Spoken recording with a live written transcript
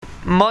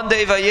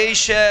Monday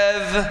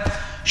Vayeshev,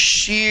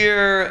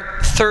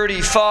 Shiur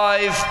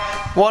 35.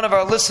 One of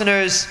our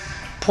listeners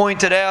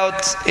pointed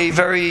out a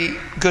very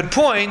good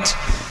point,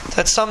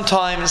 that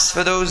sometimes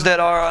for those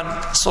that are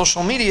on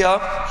social media,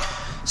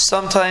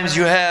 sometimes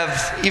you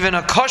have even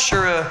a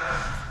kosher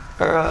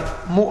or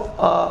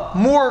a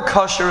more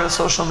kosher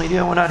social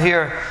media. We're not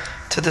here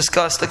to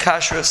discuss the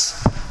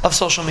kashrus of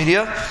social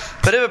media,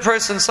 but if a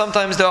person,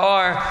 sometimes there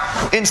are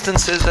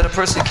instances that a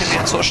person can be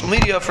on social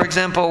media, for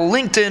example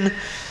LinkedIn,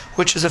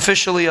 which is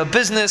officially a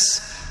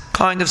business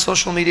kind of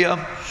social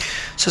media.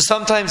 So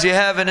sometimes you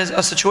have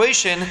a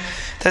situation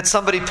that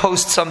somebody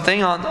posts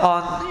something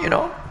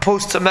on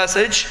posts a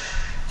message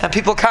and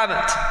people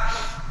comment,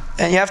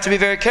 and you have to be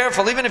very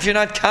careful, even if you're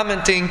not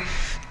commenting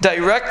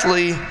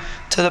directly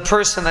to the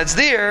person that's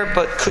there,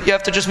 but you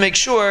have to just make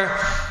sure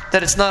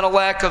that it's not a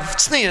lack of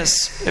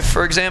tznius. If,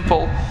 for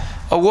example,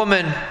 a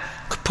woman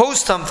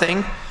posts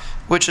something,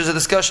 which is a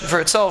discussion for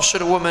itself,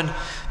 should a woman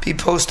be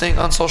posting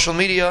on social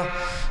media?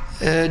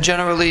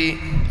 Generally,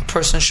 a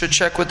person should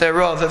check with their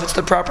Rav if it's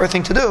the proper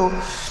thing to do.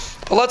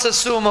 But let's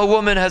assume a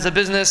woman has a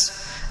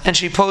business and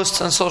she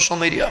posts on social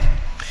media.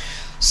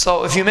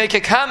 So if you make a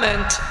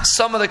comment,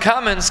 some of the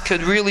comments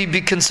could really be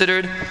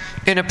considered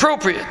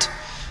inappropriate.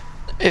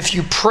 If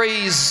you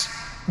praise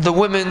the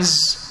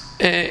woman's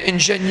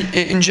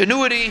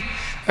ingenuity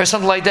or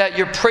something like that,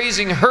 you're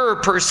praising her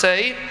per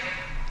se,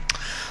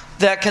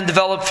 that can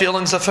develop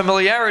feelings of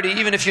familiarity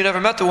even if you never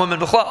met the woman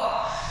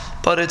b'chlal.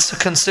 But it's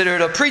considered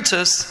a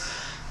pretense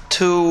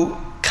to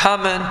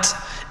comment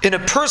in a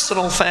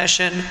personal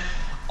fashion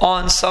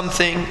on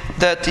something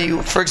that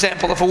for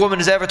example, if a woman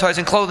is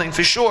advertising clothing,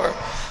 for sure,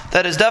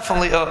 that is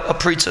definitely a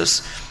pretense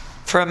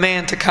for a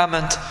man to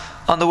comment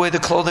on the way the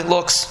clothing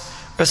looks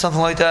or something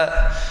like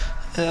that.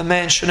 A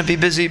man shouldn't be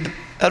busy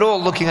at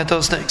all looking at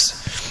those things.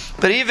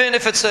 But even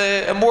if it's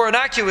a more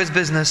innocuous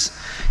business,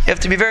 you have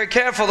to be very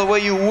careful the way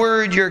you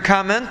word your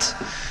comment,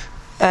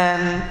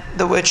 and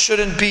the way it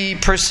shouldn't be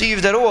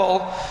perceived at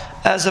all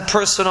as a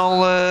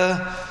personal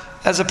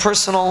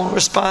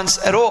response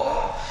at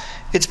all.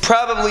 It's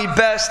probably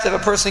best if a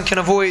person can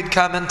avoid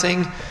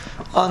commenting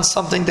on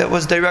something that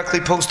was directly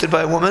posted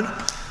by a woman,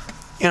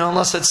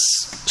 unless it's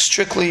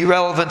strictly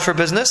relevant for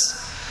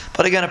business.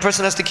 But again, a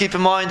person has to keep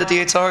in mind that the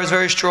Yetzer Hara is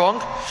very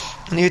strong,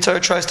 and the Yetzer Hara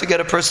tries to get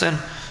a person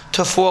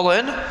to fall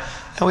in,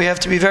 and we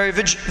have to be very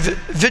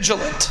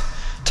vigilant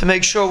to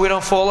make sure we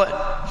don't fall in.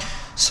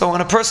 So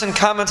when a person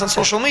comments on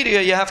social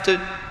media, you have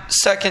to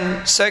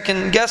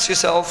second guess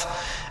yourself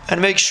and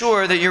make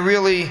sure that you're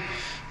really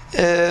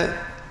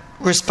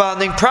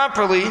responding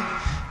properly,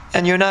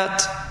 and you're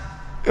not,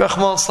 Rahman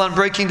al-Islam,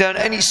 breaking down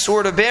any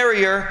sort of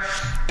barrier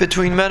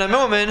between men and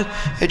women.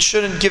 It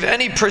shouldn't give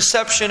any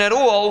perception at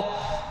all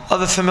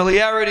of a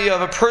familiarity,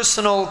 of a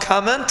personal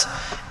comment.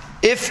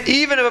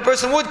 Even if a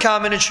person would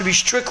comment, it should be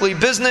strictly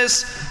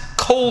business,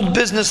 cold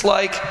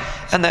business-like,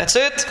 and that's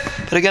it.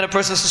 But again, a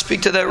person has to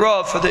speak to that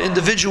Rav for the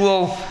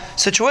individual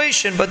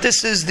situation, but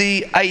this is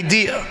the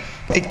idea.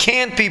 It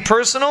can't be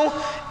personal,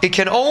 it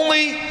can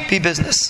only be business.